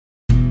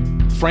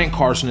Frank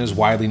Carson is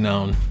widely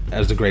known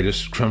as the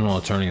greatest criminal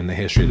attorney in the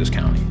history of this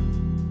county.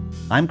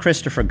 I'm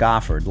Christopher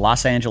Goffard,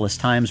 Los Angeles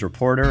Times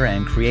reporter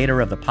and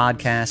creator of the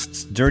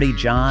podcasts Dirty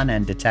John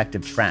and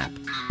Detective Trapp.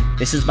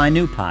 This is my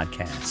new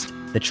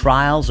podcast, The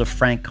Trials of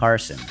Frank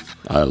Carson.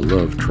 I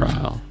love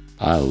trial.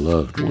 I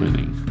loved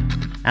winning.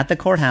 At the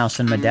courthouse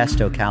in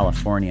Modesto,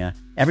 California,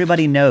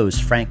 everybody knows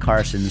Frank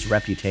Carson's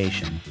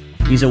reputation.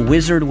 He's a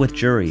wizard with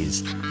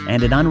juries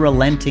and an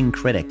unrelenting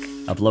critic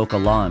of local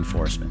law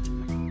enforcement.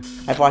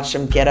 I've watched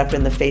him get up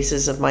in the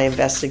faces of my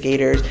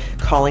investigators,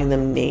 calling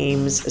them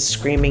names,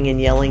 screaming and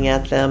yelling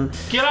at them.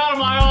 Get out of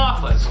my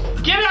office!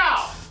 Get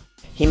out!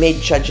 He made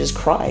judges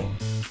cry.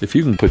 If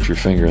you can put your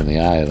finger in the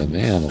eye of the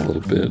man a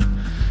little bit,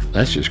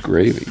 that's just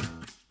gravy.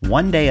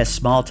 One day a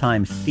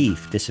small-time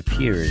thief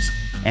disappears,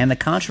 and the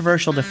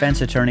controversial defense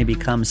attorney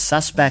becomes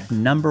suspect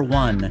number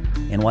one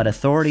in what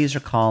authorities are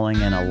calling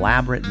an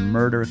elaborate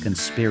murder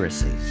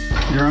conspiracy.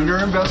 You're under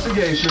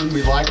investigation.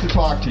 We'd like to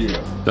talk to you.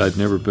 I'd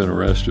never been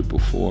arrested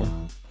before.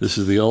 This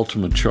is the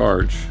ultimate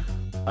charge.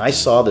 I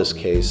saw this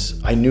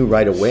case. I knew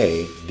right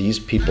away these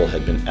people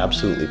had been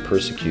absolutely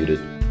persecuted.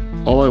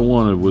 All I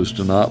wanted was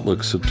to not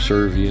look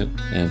subservient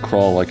and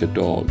crawl like a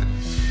dog,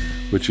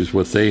 which is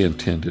what they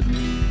intended.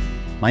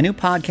 My new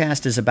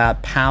podcast is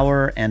about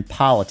power and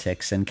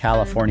politics in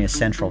California's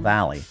Central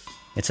Valley.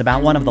 It's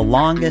about one of the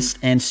longest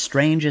and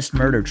strangest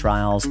murder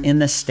trials in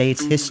the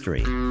state's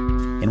history,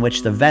 in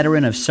which the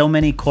veteran of so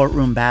many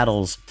courtroom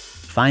battles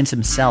finds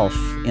himself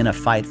in a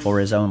fight for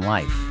his own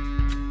life.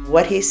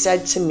 What he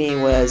said to me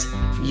was,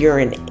 "You're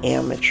an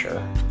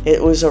amateur."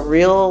 It was a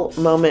real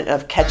moment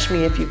of catch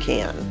me if you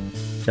can.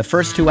 The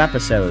first two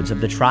episodes of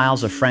The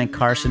Trials of Frank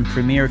Carson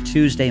premiere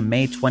Tuesday,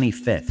 May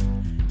 25th,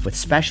 with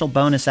special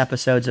bonus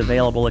episodes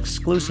available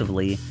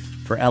exclusively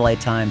for LA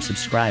Times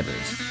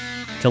subscribers.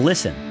 To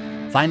listen,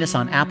 find us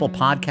on Apple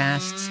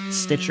Podcasts,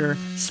 Stitcher,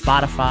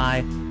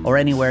 Spotify, or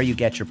anywhere you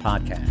get your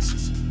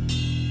podcasts.